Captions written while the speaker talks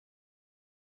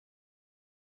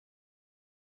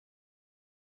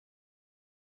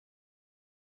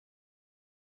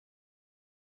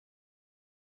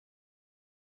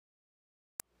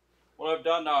What I've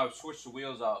done now, I've switched the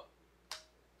wheels out.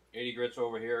 80 grits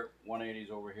over here,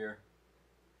 180s over here.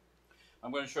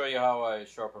 I'm going to show you how I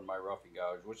sharpen my roughing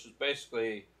gouge, which is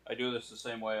basically, I do this the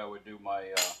same way I would do my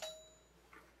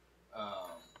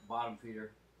bottom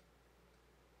feeder.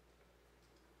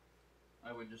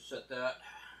 I would just set that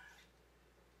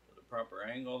to the proper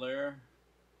angle there.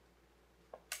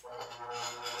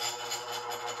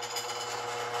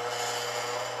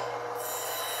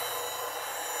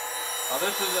 Now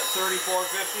this is at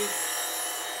 3450.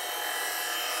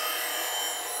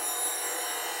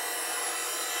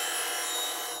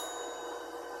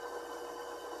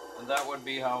 And that would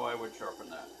be how I would sharpen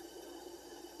that.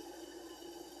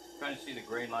 Kind of see the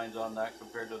grain lines on that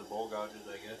compared to the bowl gouges,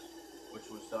 I guess, which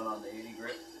was done on the 80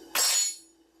 grit.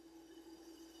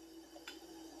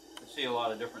 I see a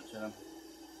lot of difference in them.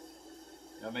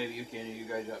 You know, maybe you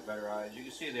guys got better eyes. You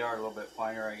can see they are a little bit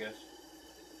finer, I guess.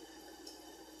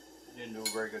 I didn't do a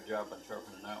very good job on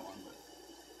sharpening that one, but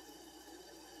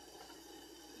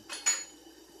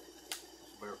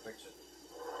just better fix it.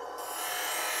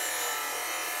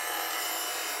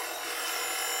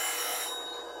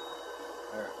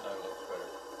 There, that looks better.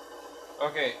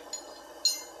 Okay,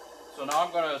 so now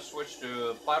I'm going to switch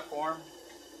to platform,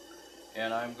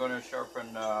 and I'm going to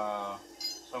sharpen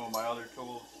some of my other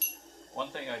tools. One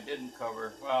thing I didn't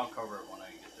cover, well, I'll cover it when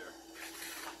I get there.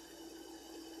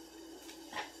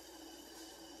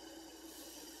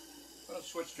 I'm going to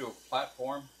switch to a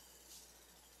platform.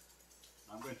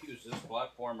 I'm going to use this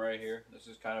platform right here. This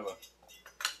is kind of a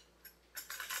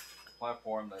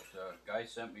platform that a guy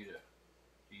sent me to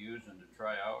use and to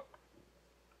try out.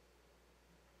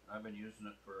 I've been using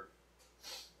it for,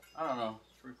 I don't know,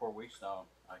 3-4 weeks now.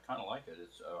 I kind of like it.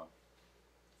 It's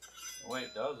the way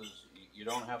it does is you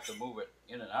don't have to move it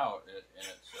in and out, and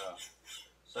it's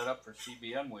set up for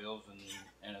CBN wheels,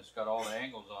 and it's got all the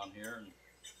angles on here, and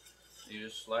you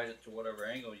just slide it to whatever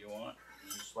angle you want.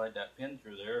 You just slide that pin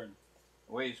through there, and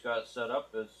the way he's got it set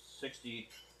up is 60.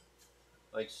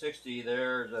 Like 60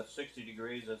 there, that's 60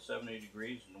 degrees, that's 70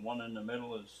 degrees, and the one in the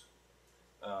middle is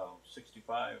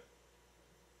 65.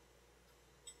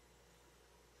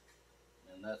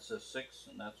 And that's a 6,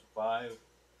 and that's a 5.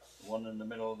 The one in the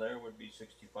middle there would be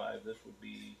 65, this would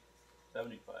be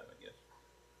 75, I guess.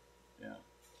 Yeah,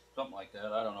 something like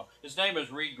that, I don't know. His name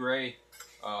is Reed Gray,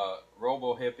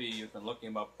 Robo Hippie. You can look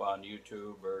him up on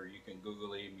YouTube, or you can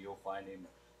Google him, you'll find him.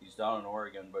 He's down in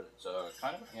Oregon, but it's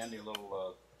kind of a handy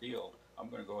little deal. I'm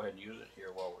going to go ahead and use it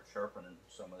here while we're sharpening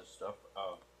some of this stuff.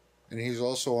 And he's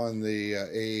also on the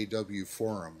AAW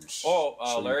forums.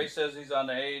 Oh, Larry says he's on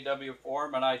the AAW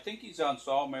forum, and I think he's on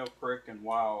Sawmill Creek. And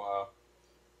wow,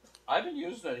 I've been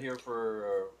using it here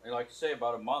for, like I say,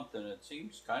 about a month, and it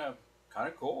seems kind of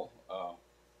cool.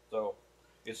 So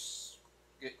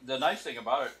the nice thing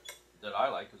about it that I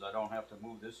like is I don't have to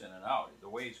move this in and out. The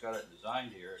way he's got it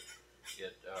designed here,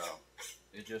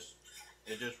 it just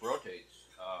rotates.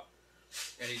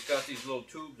 And he's got these little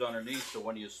tubes underneath, so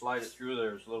when you slide it through,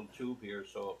 there's a little tube here,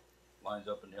 so it lines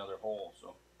up in the other hole.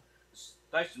 So it's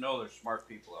nice to know there's smart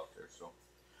people out there. So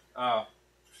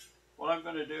what I'm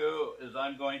going to do is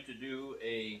I'm going to do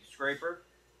a scraper.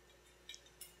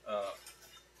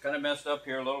 Kind of messed up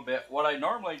here a little bit. What I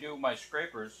normally do, my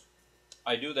scrapers,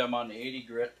 I do them on the 80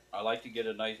 grit. I like to get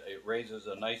a nice, it raises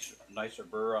a nicer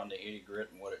burr on the 80 grit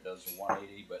than what it does in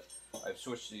 180, but I've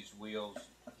switched these wheels.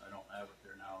 I don't have it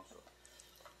there now, so.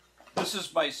 This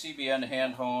is my CBN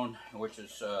hand hone, which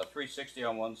is 360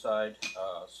 on one side,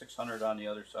 600 on the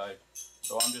other side.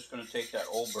 So I'm just going to take that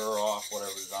old burr off,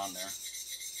 whatever's on there.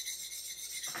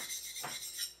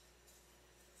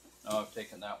 Now I've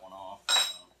taken that one off.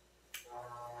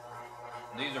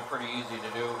 These are pretty easy to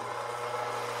do. You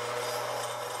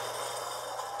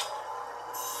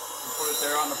put it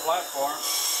there on the platform.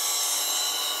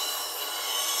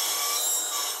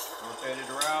 Rotate it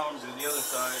around, do the other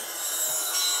side.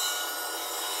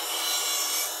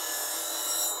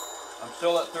 I'm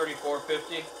still at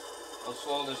 3450. I'll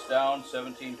slow this down,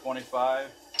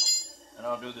 1725, and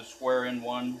I'll do the square in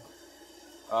one.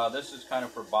 This is kind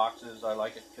of for boxes. I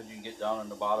like it because you can get down on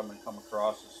the bottom and come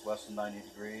across. It's less than 90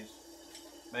 degrees.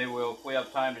 Maybe if we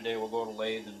have time today, we'll go to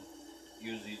lathe and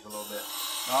use these a little bit.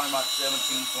 Now I'm at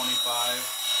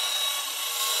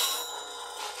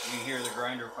 1725. You can hear the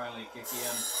grinder finally kick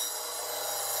in.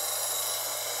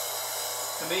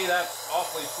 To me, that's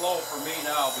awfully slow for me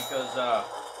now because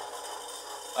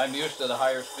I'm used to the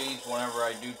higher speeds. Whenever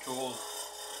I do tools,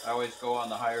 I always go on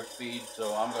the higher speed,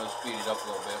 so I'm going to speed it up a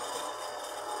little bit. But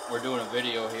we're doing a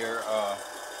video here.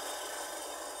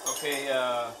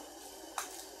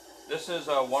 This is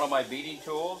one of my beading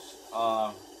tools.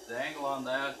 The angle on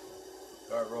that,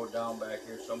 Got it wrote down back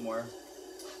here somewhere.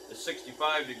 It's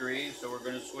 65 degrees, so we're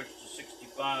going to switch to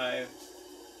 65,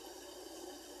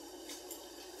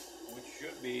 which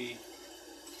should be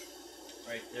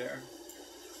right there.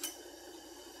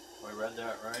 If I read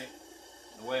that right.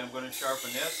 The way I'm going to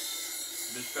sharpen this,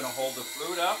 I'm just going to hold the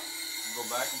flute up and go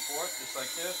back and forth just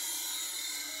like this.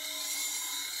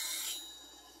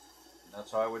 And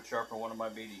that's how I would sharpen one of my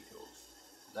beading tools.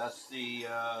 That's the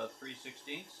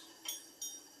 3/16.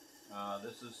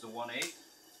 This is the 1/8.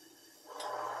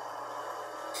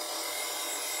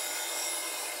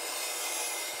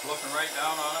 Looking right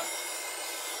down on it.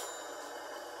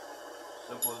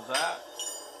 Simple as that.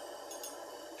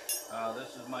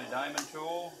 This is my diamond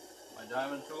tool. My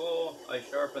diamond tool, I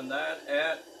sharpen that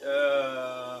at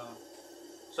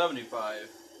 75.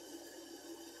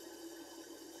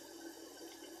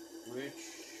 Which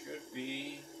should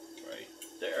be right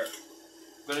there.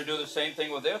 I'm going to do the same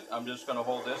thing with it. I'm just going to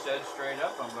hold this edge straight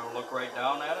up. I'm going to look right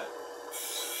down at it.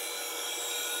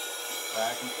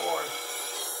 Back and forth.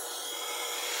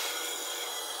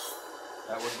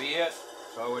 That would be it.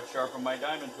 So I would sharpen my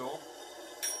diamond tool.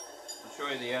 I'll show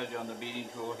you the edge on the beading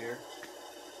tool here.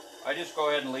 I just go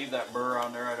ahead and leave that burr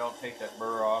on there. I don't take that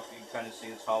burr off. You can kind of see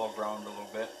it's hollow ground a little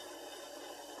bit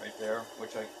right there,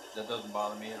 which that doesn't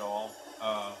bother me at all.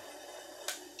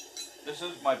 This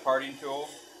is my parting tool.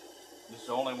 This is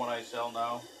the only one I sell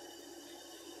now.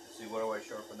 Let's see, what do I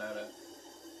sharpen that at?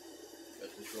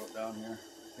 Got this wrote down here.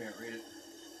 I can't read it.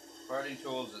 Parting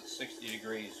tool is at 60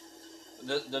 degrees.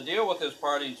 The deal with this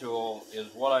parting tool is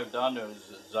what I've done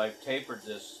is I've tapered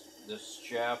this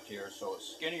shaft here so it's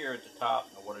skinnier at the top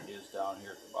than what it is down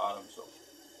here at the bottom. So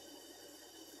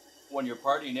when you're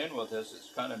parting in with this, it's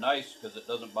kind of nice because it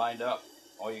doesn't bind up.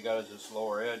 All you got is this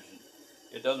lower edge, and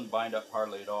it doesn't bind up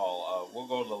hardly at all. We'll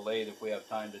go to the lathe if we have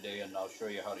time today, and I'll show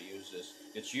you how to use this.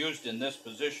 It's used in this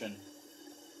position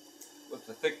with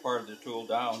the thick part of the tool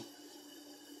down.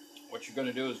 What you're going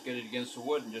to do is get it against the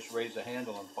wood and just raise the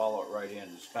handle and follow it right in.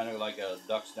 It's kind of like a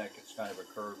duck's neck. It's kind of a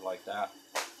curve like that.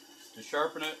 To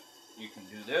sharpen it, you can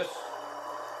do this.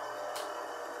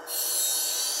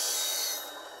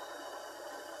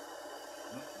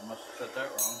 Oops, I must have set that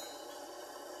wrong.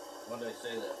 What did I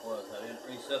say that was? I didn't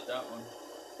reset that one.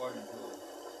 Parting tool.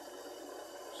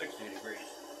 60 degrees.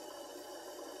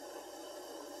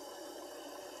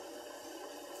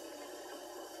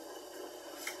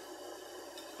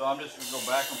 So I'm just going to go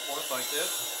back and forth like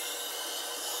this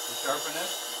to sharpen it.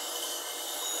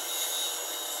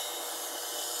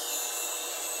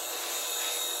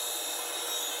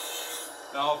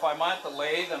 Now if I'm at the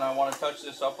lathe and I want to touch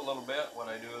this up a little bit, what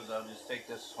I do is I'll just take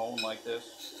this hone like this,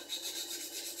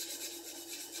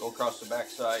 go across the back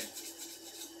side.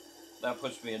 That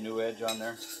puts me a new edge on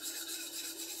there,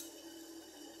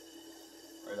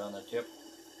 right on the tip.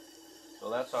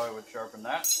 So that's how I would sharpen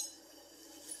that.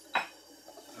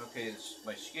 Okay, it's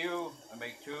my skew. I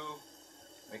make two.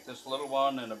 Make this little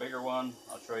one and a bigger one.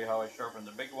 I'll show you how I sharpen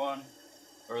the big one,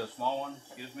 or the small one,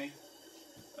 excuse me.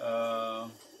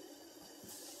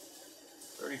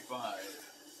 35.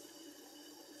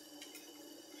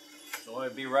 So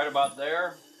I'd be right about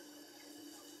there.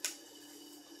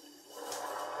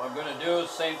 What I'm going to do is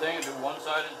the same thing, do one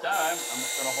side at a time. I'm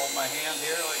just going to hold my hand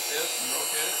here like this and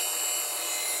rotate it.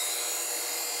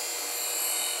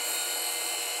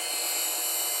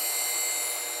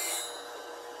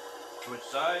 Switch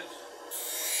sides.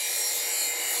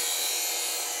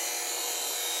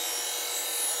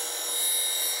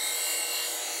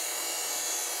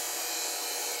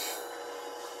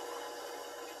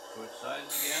 Switch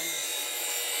sides again.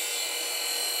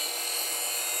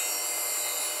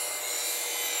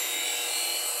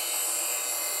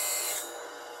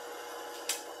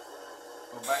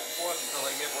 Go back and forth until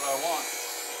I get what I want.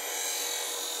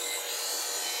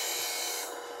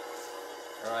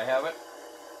 There I have it.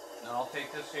 Now I'll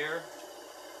take this here,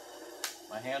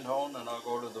 my hand hone, and I'll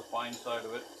go to the fine side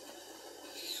of it.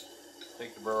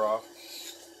 Take the burr off.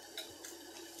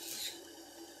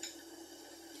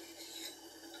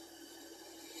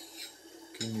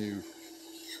 Can you?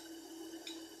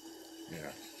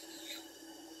 Yeah.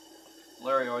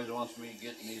 Larry always wants me to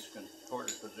get in these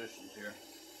contorted positions here.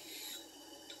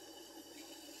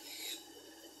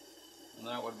 And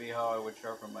that would be how I would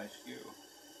sharpen my skew.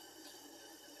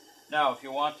 Now, if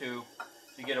you want to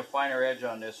get a finer edge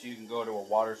on this, you can go to a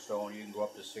Waterstone. You can go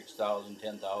up to 6,000,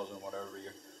 10,000, whatever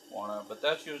you want to. But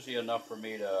that's usually enough for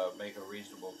me to make a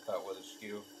reasonable cut with a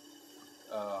skew.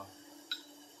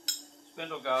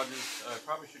 Spindle gouges, I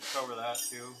probably should cover that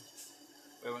too.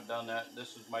 We haven't done that.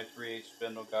 This is my 3/8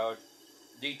 spindle gouge.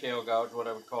 Detail gouge, what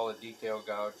I would call a detail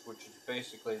gouge, which is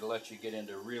basically to let you get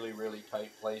into really, really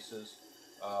tight places.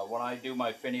 When I do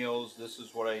my finials, this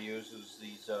is what I use, is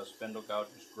these spindle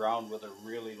gouges ground with a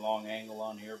really long angle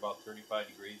on here, about 35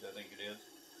 degrees I think it is.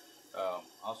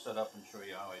 I'll set up and show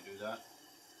you how I do that.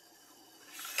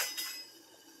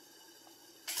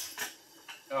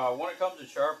 When it comes to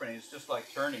sharpening, it's just like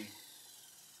turning.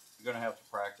 You're going to have to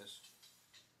practice.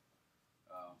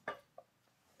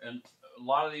 And a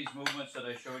lot of these movements that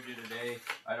I showed you today,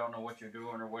 I don't know what you're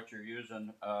doing or what you're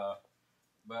using,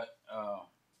 but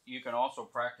you can also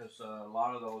practice a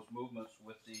lot of those movements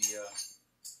with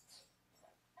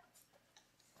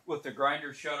the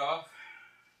grinder shut off.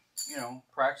 You know,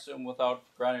 practice them without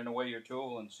grinding away your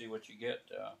tool and see what you get.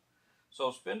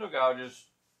 So spindle gouges,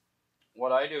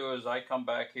 what I do is I come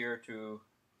back here to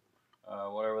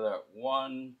whatever that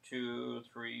 1, 2,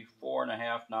 3,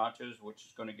 4.5 notches, which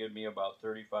is going to give me about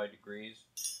 35 degrees.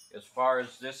 As far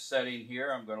as this setting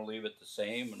here, I'm going to leave it the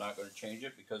same. I'm not going to change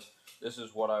it because this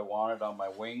is what I wanted on my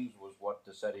wings, was what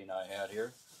the setting I had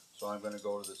here. So I'm going to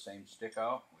go to the same stick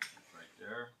out, which is right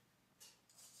there.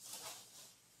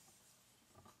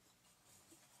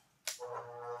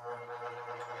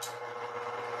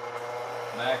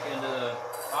 Back into the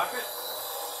pocket.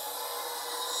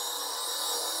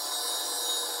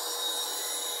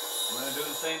 I'm going to do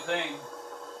the same thing.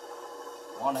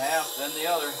 One half, then the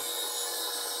other.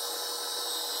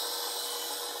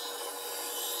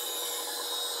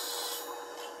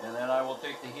 And then I will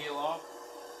take the heel off.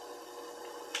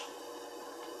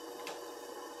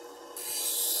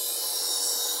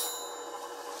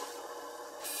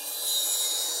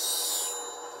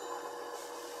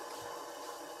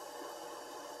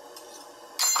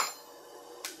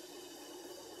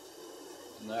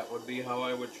 And that would be how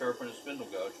I would sharpen a spindle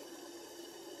gouge.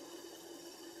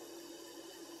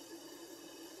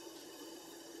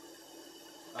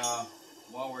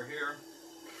 While we're here,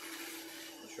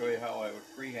 I'll show you how I would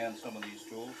freehand some of these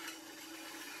tools.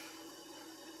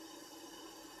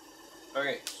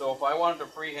 Okay, so if I wanted to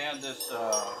freehand this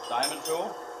diamond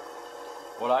tool,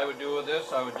 what I would do with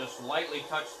this, I would just lightly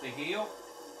touch the heel,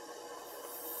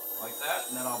 like that,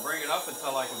 and then I'll bring it up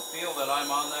until I can feel that I'm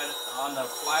on the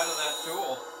flat of that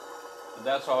tool. And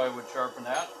that's how I would sharpen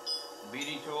that. The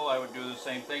beading tool, I would do the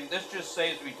same thing. This just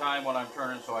saves me time when I'm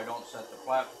turning, so I don't set the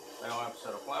platform. I don't have to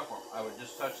set a platform. I would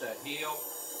just touch that heel,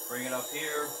 bring it up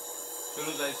here. As soon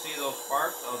as I see those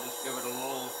sparks, I'll just give it a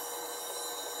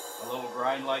little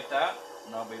grind like that,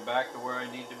 and I'll be back to where I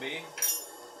need to be.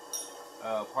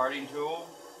 Parting tool,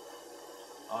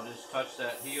 I'll just touch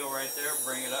that heel right there,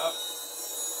 bring it up,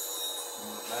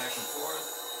 move it back and forth.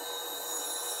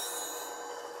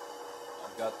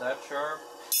 I've got that sharp.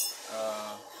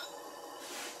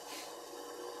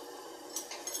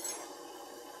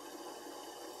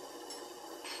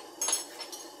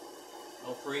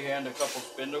 I'll freehand a couple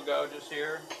spindle gouges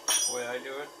here, the way I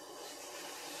do it.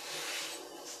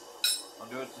 I'll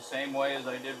do it the same way as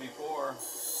I did before.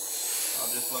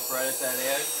 I'll just look right at that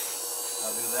edge.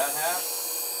 I'll do that half.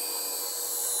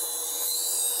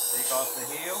 Take off the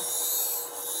heel.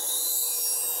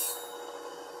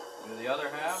 Do the other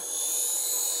half.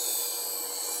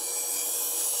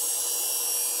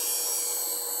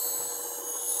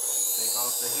 Take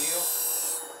off the heel.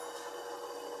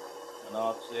 And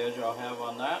that's the edge I'll have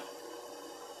on that.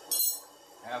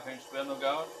 1/2 inch spindle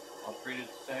gouge. I'll treat it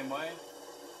the same way.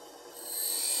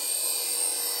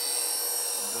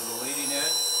 I'll do the leading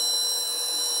edge.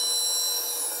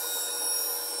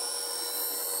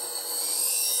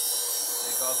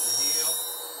 Take off the heel.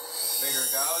 Bigger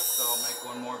gouge, so I'll make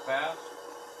one more pass.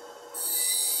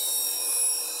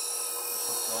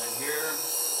 Put right here.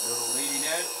 Do the leading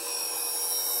edge.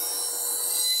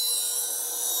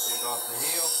 Take off the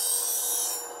heel.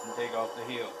 And take off the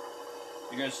heel.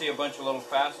 You're going to see a bunch of little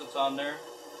facets on there.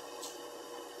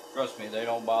 Trust me, they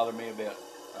don't bother me a bit.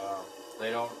 They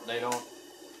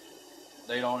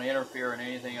don't interfere in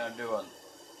anything I'm doing.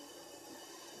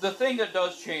 The thing that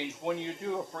does change when you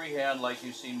do a freehand like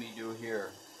you see me do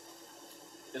here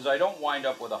is I don't wind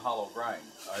up with a hollow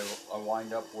grind. I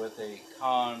wind up with a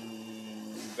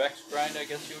convex grind, I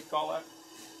guess you would call that,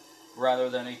 rather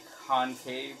than a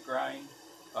concave grind.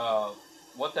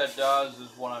 What that does is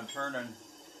when I'm turning,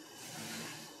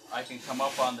 I can come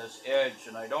up on this edge,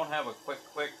 and I don't have a quick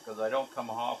because I don't come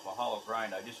off a hollow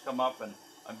grind. I just come up and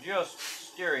I'm just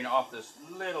steering off this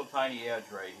little tiny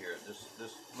edge right here, this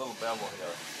little bevel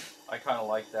here. I kind of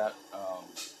like that.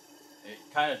 It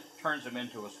kind of turns them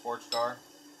into a sports car.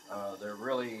 They're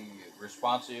really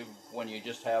responsive when you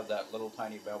just have that little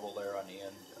tiny bevel there on the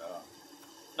end.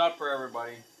 Not for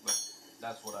everybody, but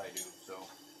that's what I do. So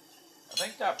I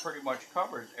think that pretty much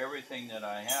covers everything that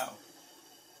I have.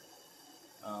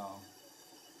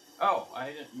 Oh,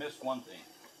 I didn't miss one thing.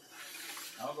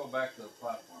 I'll go back to the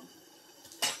platform.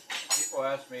 People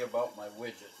ask me about my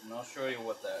widget, and I'll show you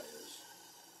what that is.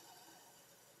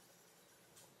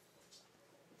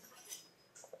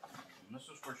 And this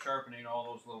is for sharpening all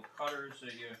those little cutters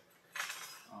that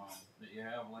you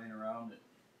have laying around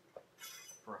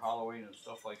for hollowing and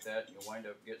stuff like that. And you wind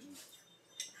up getting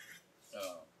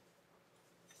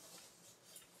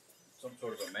some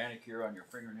sort of a manicure on your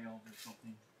fingernails or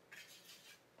something.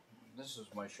 This is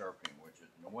my sharpening widget.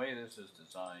 And the way this is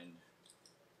designed,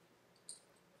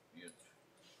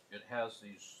 it has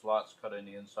these slots cut in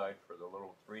the inside for the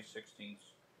little 3/16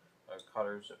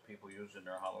 cutters that people use in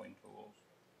their hollowing tools.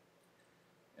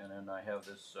 And then I have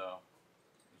this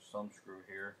thumb screw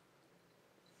here.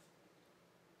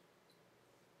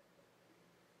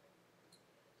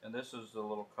 And this is the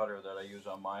little cutter that I use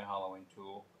on my hollowing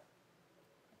tool.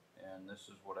 And this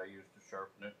is what I use to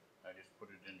sharpen it. I just put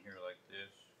it in here like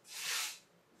this.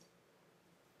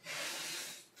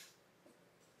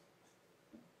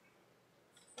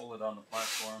 Pull it on the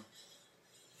platform.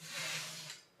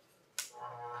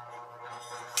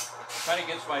 Kind of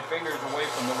gets my fingers away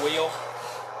from the wheel.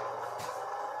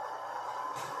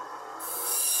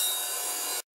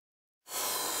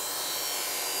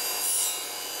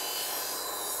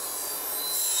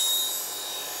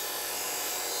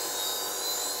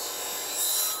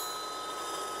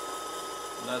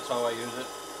 And that's how I use it.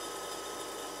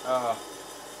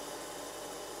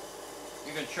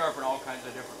 You can sharpen all kinds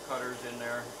of different cutters in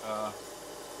there.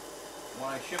 When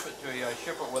I ship it to you, I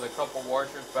ship it with a couple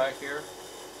washers back here.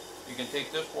 You can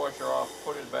take this washer off,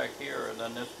 put it back here, and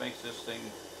then this makes this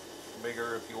thing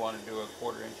bigger if you want to do a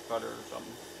 1/4-inch cutter or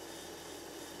something.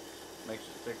 Makes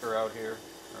it thicker out here,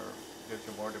 or gives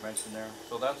you more dimension there.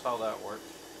 So that's how that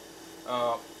works.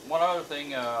 One other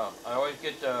thing, I always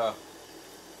get, I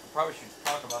probably should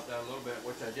talk about that a little bit,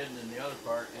 which I didn't in the other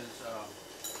part, is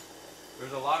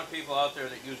there's a lot of people out there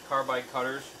that use carbide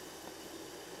cutters.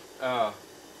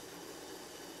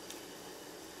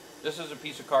 This is a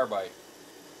piece of carbide.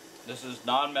 This is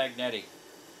non-magnetic.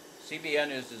 CBN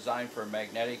is designed for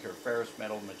magnetic or ferrous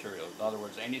metal material. In other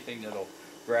words, anything that'll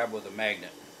grab with a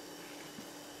magnet.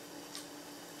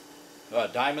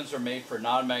 Diamonds are made for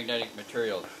non-magnetic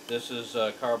material. This is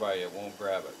carbide, it won't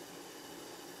grab it.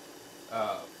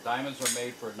 Diamonds are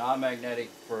made for non-magnetic,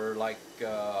 for like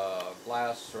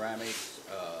glass, ceramics,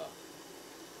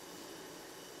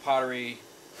 pottery,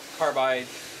 carbide.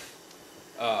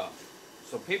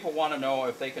 So people want to know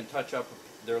if they can touch up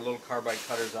their little carbide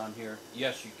cutters on here.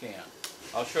 Yes, you can.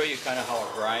 I'll show you kind of how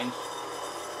it grinds.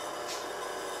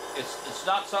 It's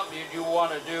not something you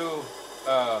want to do,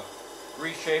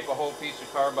 reshape a whole piece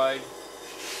of carbide.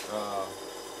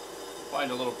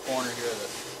 Find a little corner here. You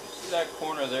see that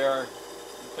corner there?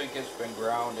 You think it's been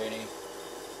ground any?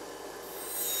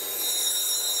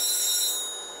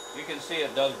 You can see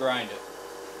it does grind it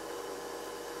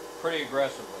pretty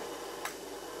aggressively.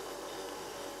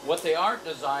 What they aren't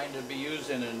designed to be used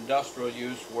in industrial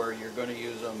use, where you're going to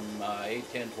use them 8,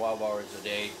 10, 12 hours a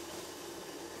day.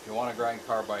 If you want to grind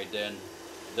carbide, then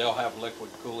they'll have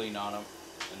liquid cooling on them,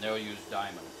 and they'll use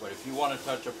diamond. But if you want to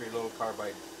touch up your little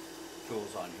carbide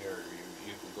tools on here,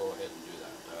 you can go ahead and do that.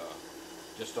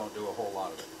 Just don't do a whole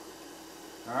lot of it.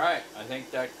 Alright, I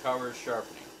think that covers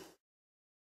sharpening.